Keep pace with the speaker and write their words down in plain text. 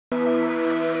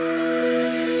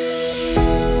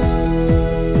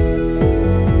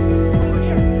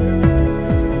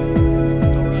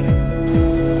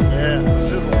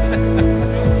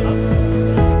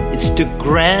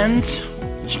grand,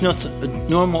 it's not a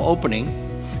normal opening,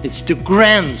 it's the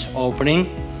grand opening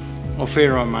of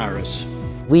Veramaris.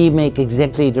 We make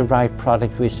exactly the right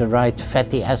product with the right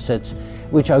fatty acids,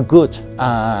 which are good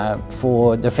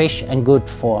for the fish and good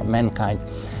for mankind.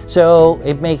 So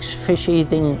it makes fish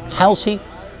eating healthy,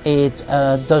 it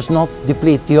does not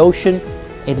deplete the ocean,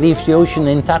 it leaves the ocean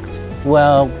intact,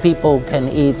 while people can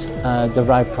eat the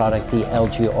right product, the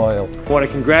algae oil. I want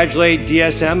to congratulate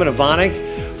DSM and Evonik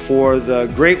for the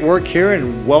great work here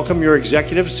and welcome your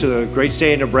executives to the great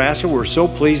state of Nebraska. We're so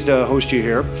pleased to host you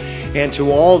here, and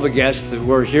to all the guests that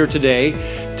were here today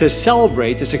to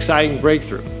celebrate this exciting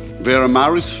breakthrough.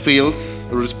 Veramaris feels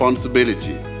a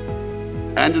responsibility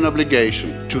and an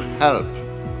obligation to help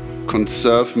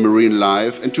conserve marine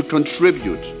life and to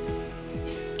contribute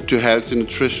to healthy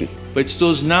nutrition. But it's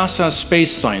those NASA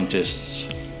space scientists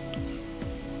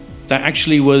that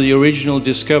actually were the original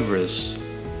discoverers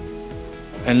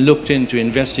and looked into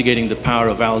investigating the power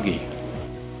of algae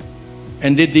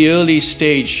and did the early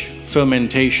stage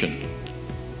fermentation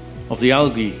of the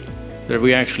algae that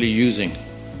we're actually using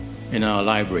in our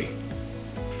library.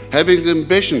 Having the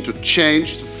ambition to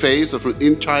change the face of an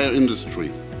entire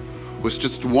industry with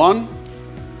just one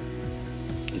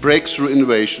breakthrough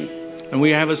innovation. And we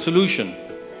have a solution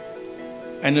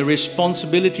and a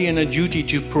responsibility and a duty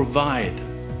to provide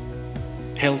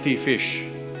healthy fish,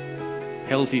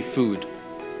 healthy food,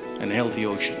 and healthy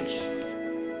oceans.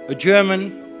 A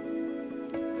German,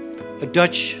 a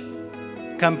Dutch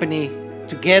company,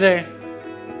 together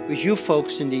with you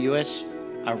folks in the US,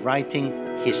 are writing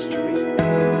history.